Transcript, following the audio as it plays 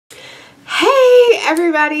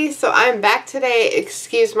everybody, so I'm back today.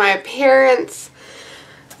 Excuse my appearance.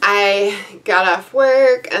 I got off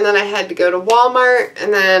work and then I had to go to Walmart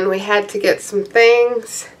and then we had to get some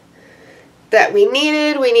things that we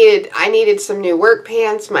needed. I needed some new work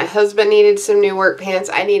pants. My husband needed some new work pants.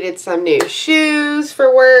 I needed some new shoes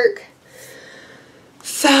for work.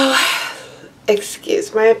 So,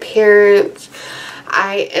 excuse my appearance.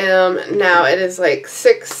 It is like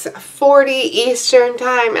 6:40 Eastern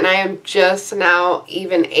time and I am just now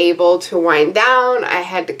even able to wind down. I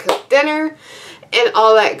had to cook dinner and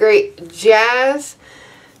all that great jazz.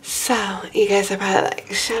 So, you guys are probably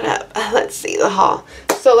like, shut up. Let's see the haul.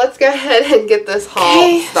 So, let's go ahead and get this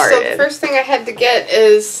haul started. So, the first thing I had to get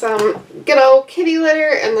is some good old kitty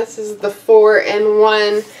litter, and this is the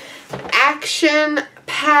 4-in-1 Action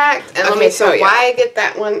Packed. And let me show you. Why I get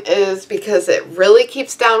that one is because it really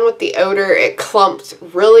keeps down with the odor. It clumps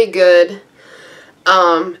really good.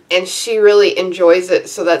 And she really enjoys it,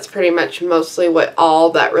 so that's pretty much mostly all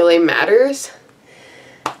that really matters.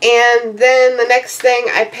 And then the next thing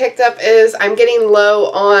I picked up is I'm getting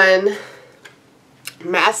low on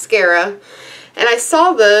mascara. And I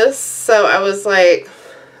saw this, so I was like,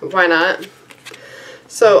 why not?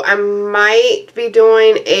 So I might be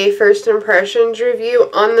doing a first impressions review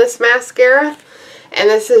on this mascara. And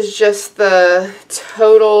this is just the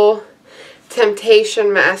Total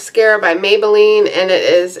Temptation Mascara by Maybelline. And it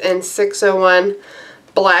is in 601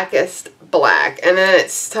 Blackest Black. And then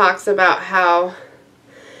it talks about how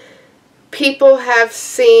people have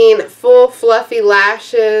seen full fluffy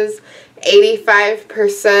lashes,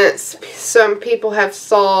 85%. Some people have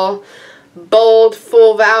saw bold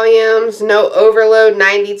full volumes, no overload,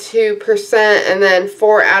 92%, and then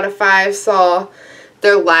 4 out of 5 saw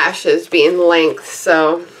their lashes being length.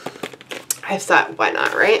 So I thought, why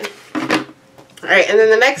not, right? Alright, and then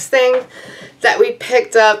the next thing that we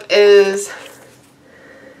picked up is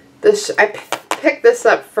this. I picked this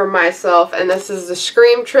up for myself, and this is the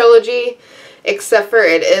Scream Trilogy, except for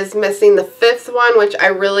it is missing the 5th one, which I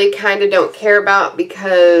really kind of don't care about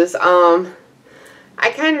because I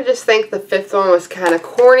kind of just think the 5th one was kind of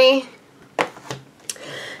corny.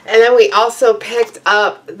 And then we also picked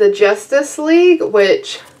up the Justice League,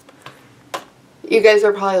 which you guys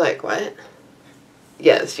are probably like, what?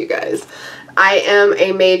 Yes, you guys. I am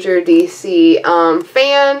a major DC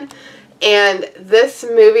fan. And this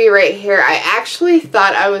movie right here, I actually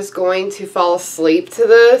thought I was going to fall asleep to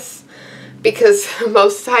this. Because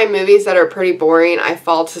most of the time movies that are pretty boring, I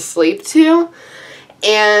fall to sleep to.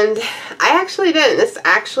 And I actually didn't. This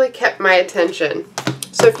actually kept my attention.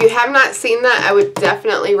 So if you have not seen that, I would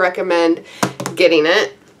definitely recommend getting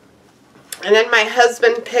it. And then my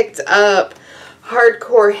husband picked up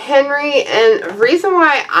Hardcore Henry. And the reason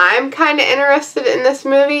why I'm kind of interested in this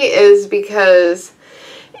movie is because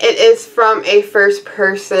it is from a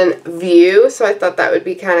first-person view. So I thought that would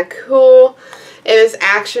be kind of cool. It is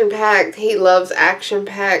action-packed. He loves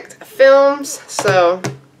action-packed films. So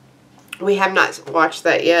we have not watched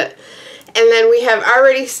that yet. And then we have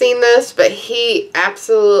already seen this, but he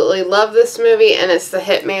absolutely loved this movie, and it's The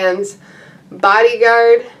Hitman's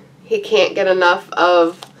Bodyguard. He can't get enough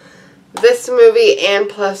of this movie, and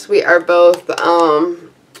plus we are both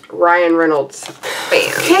Ryan Reynolds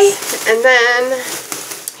fans. Okay, and then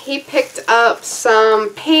he picked up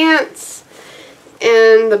some pants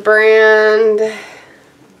in the brand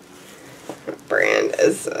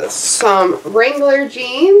is some Wrangler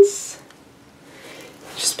jeans.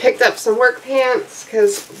 Just picked up some work pants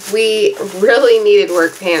because we really needed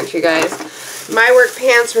work pants, you guys. My work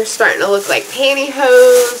pants were starting to look like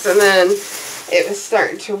pantyhose, and then it was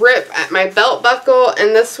starting to rip at my belt buckle.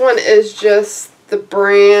 And this one is just the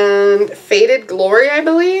brand Faded Glory, I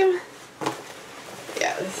believe.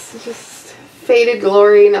 Yeah, this is just Faded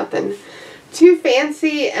Glory, nothing too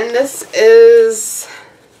fancy. And this is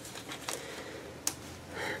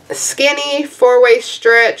skinny, 4-way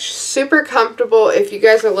stretch, super comfortable if you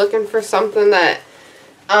guys are looking for something that,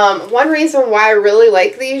 one reason why I really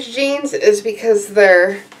like these jeans is because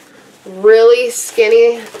they're really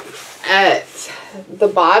skinny at the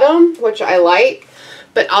bottom, which I like,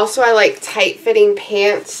 but also I like tight-fitting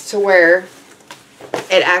pants to where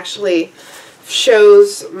it actually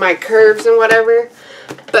shows my curves and whatever.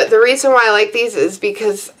 But the reason why I like these is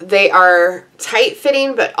because they are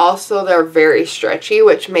tight-fitting, but also they're very stretchy,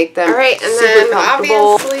 which make them and then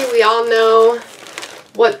obviously we all know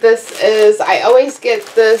what this is. I always get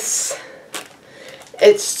this.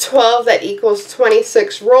 It's 12 that equals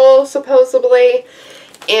 26 rolls, supposedly.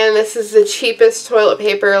 And this is the cheapest toilet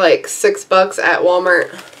paper, like $6 at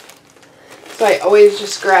Walmart. So I always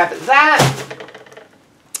just grab that.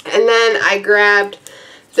 And then I grabbed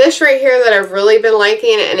This right here that I've really been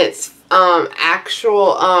liking, and it's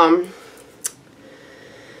actual,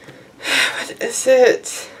 what is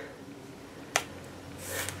it?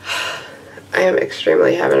 I am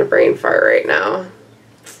extremely having a brain fart right now.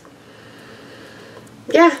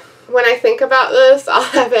 Yeah, when I think about this, I'll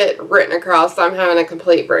have it written across. I'm having a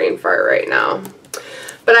complete brain fart right now.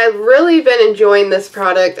 But I've really been enjoying this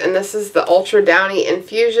product, and this is the Ultra Downy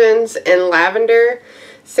Infusions in Lavender.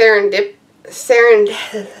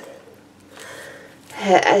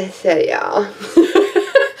 I said y'all.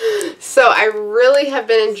 So I really have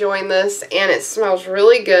been enjoying this, and it smells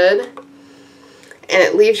really good. And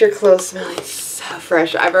it leaves your clothes smelling so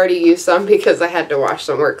fresh. I've already used some because I had to wash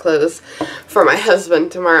some work clothes for my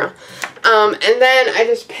husband tomorrow. And then I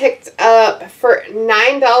just picked up, for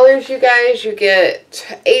 $9, you guys, you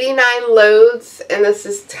get 89 loads. And this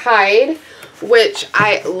is Tide, which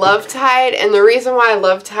I love Tide. And the reason why I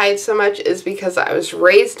love Tide so much is because I was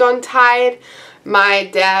raised on Tide. My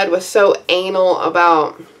dad was so anal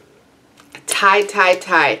about Tide, Tide,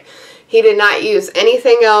 Tide. He did not use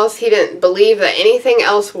anything else. He didn't believe that anything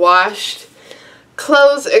else washed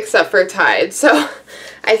clothes except for Tide. So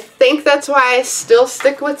I think that's why I still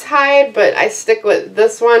stick with Tide, but I stick with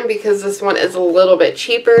this one because this one is a little bit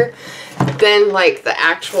cheaper than like the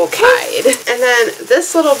actual Tide. And then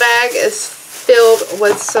this little bag is filled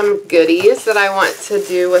with some goodies that I want to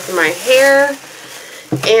do with my hair.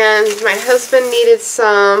 And my husband needed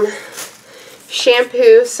some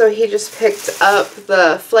shampoo, so he just picked up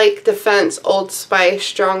the Flake Defense Old Spice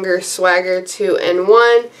Stronger Swagger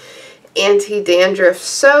 2-in-1 anti-dandruff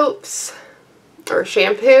soaps or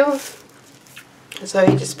shampoo. So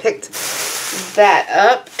he just picked that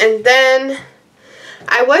up. And then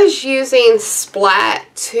I was using Splat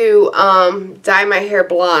to dye my hair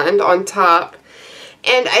blonde on top.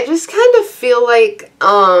 And I just kind of feel like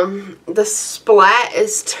the Splat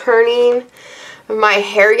is turning my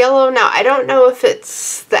hair yellow. Now, I don't know if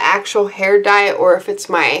it's the actual hair dye or if it's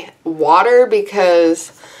my water,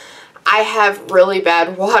 because I have really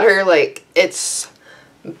bad water. Like, it's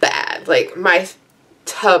bad. Like, my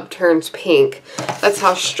tub turns pink. That's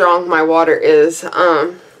how strong my water is.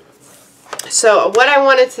 So what I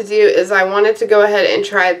wanted to do is I wanted to go ahead and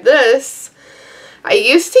try this. I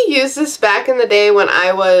used to use this back in the day when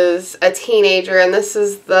I was a teenager, and this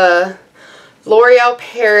is the L'Oreal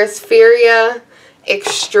Paris Feria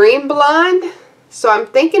Extreme Blonde. So I'm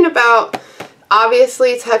thinking about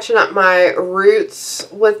obviously touching up my roots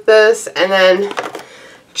with this and then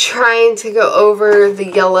trying to go over the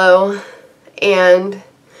yellow and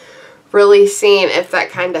really seeing if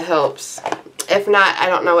that kind of helps. If not, I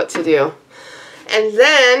don't know what to do. And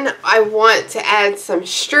then I want to add some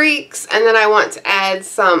streaks, and then I want to add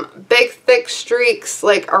some big thick streaks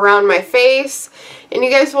like around my face. And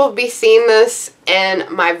you guys will be seeing this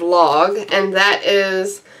in my vlog, and that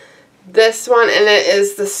is this one, and it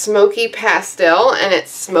is the Smoky Pastel, and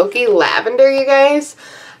it's Smoky Lavender, you guys.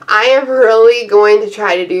 I am really going to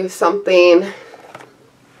try to do something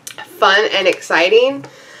fun and exciting.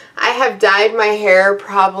 I have dyed my hair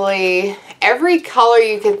probably every color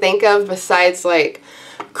you can think of besides like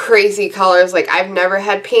crazy colors. Like, I've never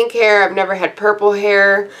had pink hair, I've never had purple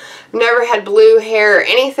hair, I've never had blue hair or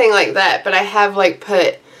anything like that, but I have like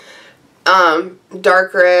put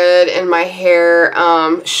dark red in my hair,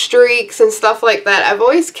 streaks and stuff like that. I've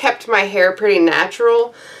always kept my hair pretty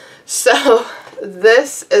natural, so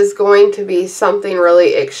this is going to be something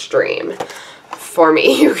really extreme for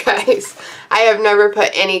me, you guys. I have never put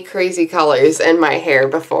any crazy colors in my hair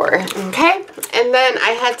before. Okay, and then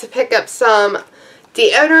I had to pick up some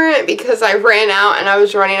deodorant because I ran out, and I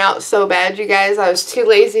was running out so bad, you guys. I was too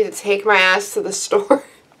lazy to take my ass to the store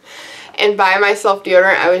and buy myself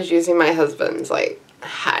deodorant. I was using my husband's. Like,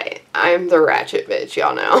 hi, I'm the ratchet bitch,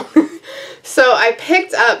 y'all know. So I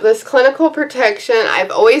picked up this Clinical Protection.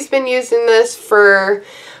 I've always been using this for,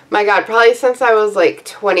 my God, probably since I was like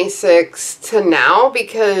 26 to now,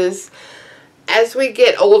 because as we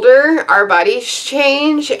get older, our bodies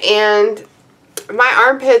change, and my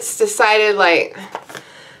armpits decided, like,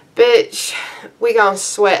 bitch, we gonna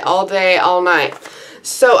sweat all day, all night.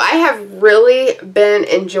 So I have really been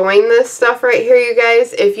enjoying this stuff right here, you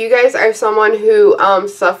guys. If you guys are someone who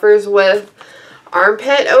suffers with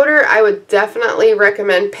armpit odor, I would definitely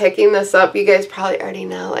recommend picking this up. You guys probably already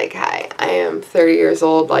know, like, hi, I am 30 years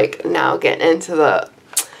old, like, now getting into the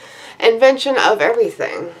invention of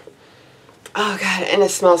everything. Oh God, and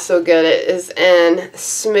it smells so good. It is in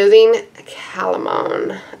Smoothing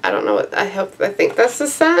Calamone. I don't know what, I think that's the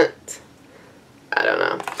scent. I don't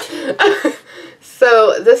know.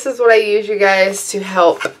 So this is what I use, you guys, to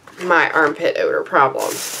help my armpit odor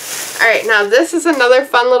problems. Alright, now this is another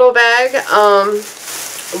fun little bag.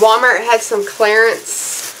 Walmart had some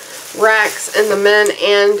clearance racks in the men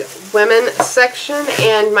and women section,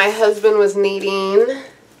 and my husband was needing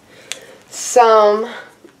some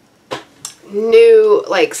new,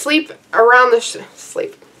 like,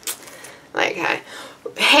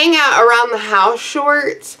 hang out around the house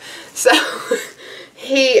shorts. So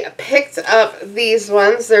he picked up these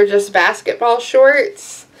ones. They're just basketball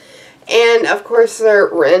shorts. And of course they're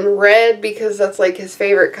in red because that's like his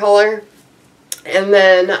favorite color. And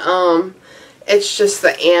then it's just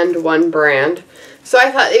the And One brand. So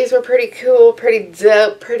I thought these were pretty cool, pretty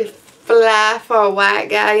dope, pretty fly for a white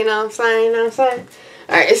guy, you know what I'm saying? You know what I'm saying?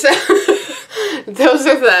 Alright, so those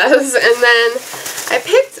are those. And then I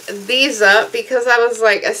picked these up because I was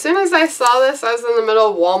like, as soon as I saw this, I was in the middle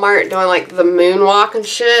of Walmart doing like the moonwalk and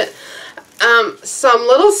shit. Some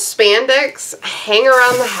little spandex hang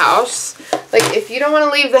around the house. Like if you don't want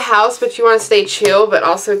to leave the house but you want to stay chill but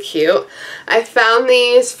also cute. I found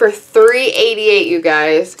these for $3.88, you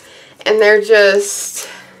guys. And they're just...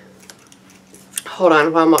 Hold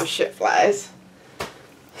on while my shit flies.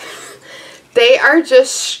 They are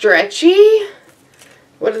just stretchy.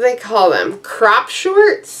 What do they call them? Crop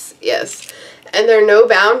shorts? Yes. And they're no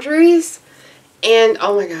boundaries. And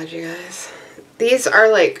oh my god, you guys. These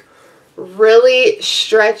are like really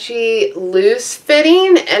stretchy, loose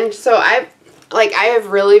fitting. And so I have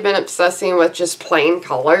really been obsessing with just plain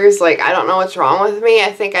colors. Like, I don't know what's wrong with me.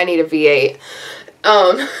 I think I need a V8.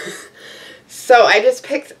 So I just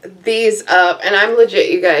picked these up, and I'm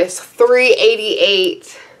legit, you guys.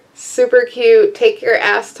 $3.88. Super cute. Take your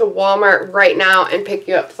ass to Walmart right now and pick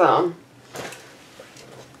you up some.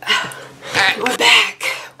 Alright, we're back.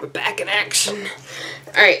 We're back in action.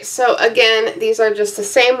 Alright, so again, these are just the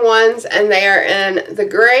same ones, and they are in the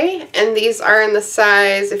gray, and these are in the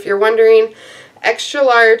size, if you're wondering, extra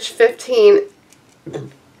large 15,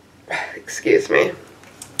 excuse me,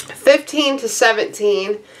 15 to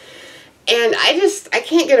 17. And I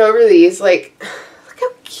can't get over these. Like, look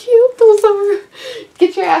how cute those are.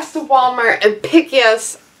 Get your ass to Walmart and pick your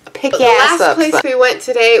ass up. The last place we went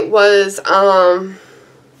today was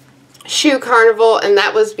Shoe Carnival, and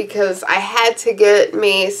that was because I had to get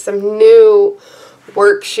me some new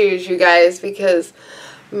work shoes, you guys, because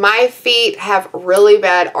my feet have really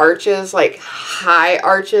bad arches, like high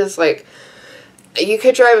arches, like you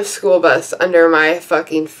could drive a school bus under my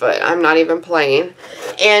fucking foot. I'm not even playing.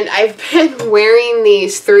 And I've been wearing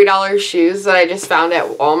these $3 shoes that I just found at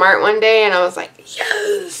Walmart one day, and I was like,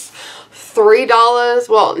 yes, $3.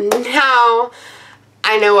 Well, now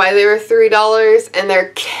I know why they were $3, and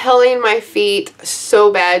they're killing my feet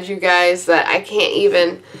so bad, you guys, that I can't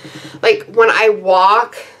even, like, when I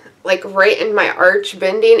walk, like, right in my arch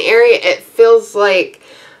bending area, it feels like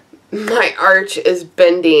my arch is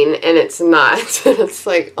bending, and it's not. It's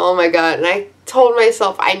like, oh my god. And I told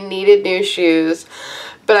myself I needed new shoes,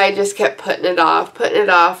 but I just kept putting it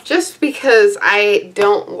off, just because I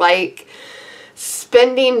don't like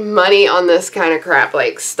spending money on this kind of crap,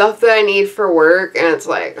 like stuff that I need for work. And it's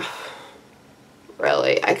like,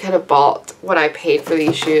 really, I could have bought what I paid for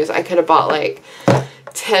these shoes. I could have bought like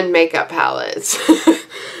 10 makeup palettes.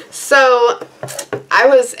 So I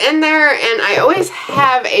was in there, and I always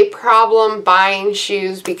have a problem buying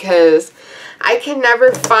shoes because I can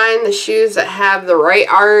never find the shoes that have the right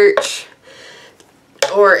arch,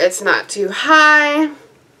 or it's not too high.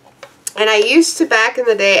 And I used to, back in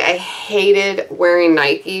the day, I hated wearing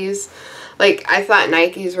Nikes. Like, I thought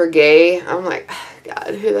Nikes were gay. I'm like,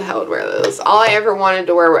 God, who the hell would wear those? All I ever wanted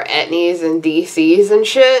to wear were Etnies and DCs and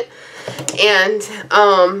shit. And,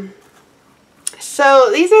 so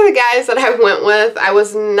these are the guys that I went with. I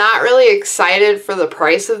was not really excited for the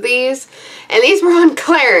price of these. And these were on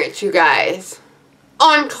clearance, you guys.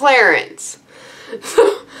 On clearance.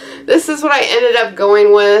 So this is what I ended up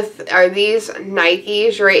going with, are these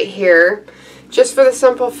Nikes right here. Just for the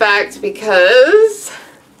simple fact, because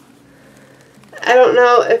I don't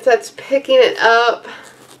know if that's picking it up,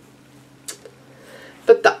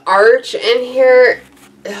 but the arch in here,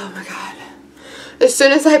 oh my god. As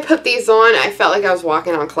soon as I put these on, I felt like I was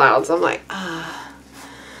walking on clouds. I'm like,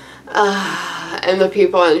 and the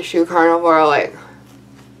people in Shoe Carnival are like,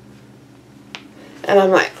 and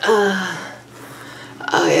I'm like, oh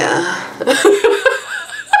yeah.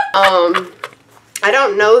 I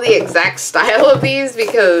don't know the exact style of these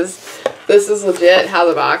because this is legit how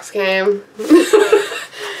the box came.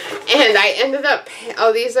 And I ended up,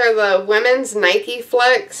 oh, these are the women's Nike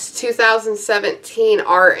Flex 2017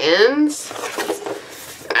 RNs.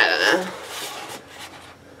 I don't know.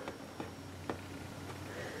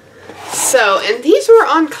 So, and these were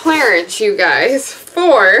on clearance, you guys,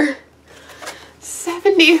 for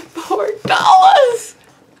 $74.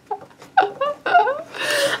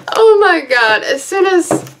 Oh my god. As soon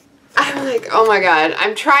as I'm like, oh my god,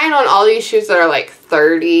 I'm trying on all these shoes that are like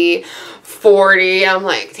 30, 40. I'm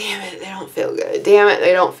like, damn it, they don't feel good. Damn it,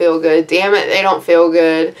 they don't feel good. Damn it, they don't feel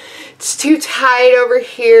good. It's too tight over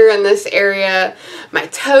here in this area. My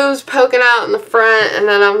toes poking out in the front, and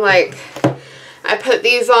then I'm like, I put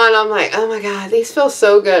these on, I'm like, oh my god, these feel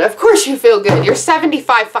so good. Of course you feel good. You're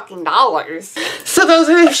 $75 fucking dollars. So those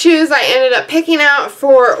are the shoes I ended up picking out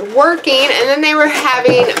for working, and then they were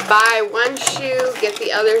having buy one shoe, get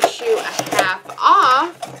the other shoe a half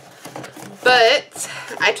off. But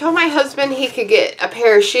I told my husband he could get a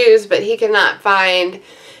pair of shoes, but he could not find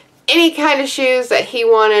any kind of shoes that he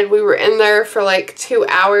wanted. We were in there for like 2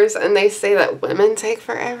 hours, and they say that women take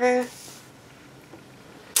forever.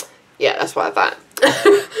 Yeah, that's what I thought.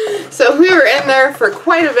 So we were in there for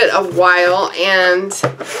quite a bit of while, and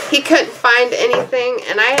he couldn't find anything,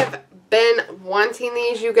 and I have been wanting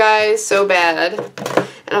these, you guys, so bad.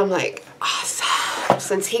 And I'm like, awesome.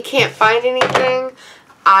 Since he can't find anything,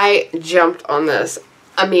 I jumped on this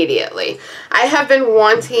immediately. I have been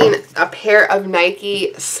wanting a pair of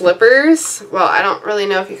Nike slippers. Well, I don't really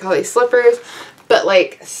know if you call these slippers, but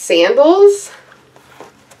like sandals.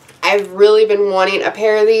 I've really been wanting a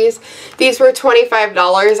pair of these. These were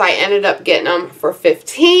 $25. I ended up getting them for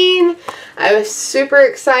 $15. I was super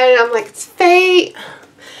excited. I'm like, it's fate.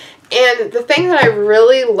 And the thing that I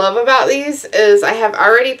really love about these is I have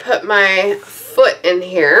already put my foot in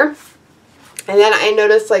here. And then I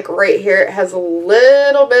noticed like right here it has a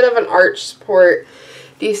little bit of an arch support.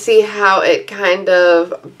 Do you see how it kind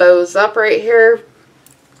of bows up right here?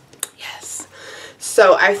 Yes.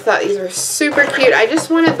 So I thought these were super cute. I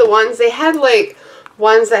just wanted the ones, they had like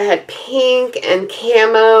ones that had pink and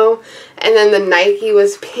camo, and then the Nike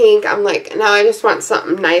was pink. I'm like, no, I just want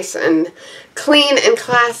something nice and clean and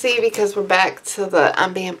classy because we're back to the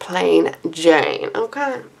I'm being plain Jane.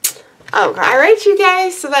 Okay. Okay. Alright, you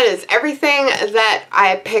guys, so that is everything that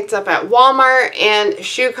I picked up at Walmart and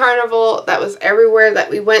Shoe Carnival. That was everywhere that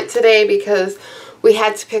we went today because we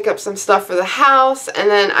had to pick up some stuff for the house, and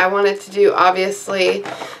then I wanted to do, obviously,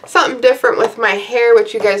 something different with my hair,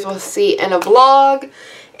 which you guys will see in a vlog.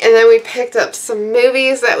 And then we picked up some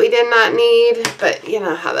movies that we did not need, but you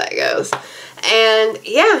know how that goes. And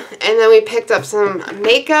yeah, and then we picked up some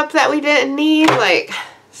makeup that we didn't need. Like,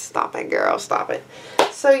 stop it, girl, stop it.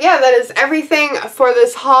 So yeah, that is everything for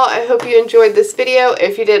this haul. I hope you enjoyed this video.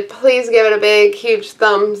 If you did, please give it a big, huge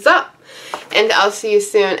thumbs up. And I'll see you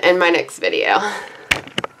soon in my next video.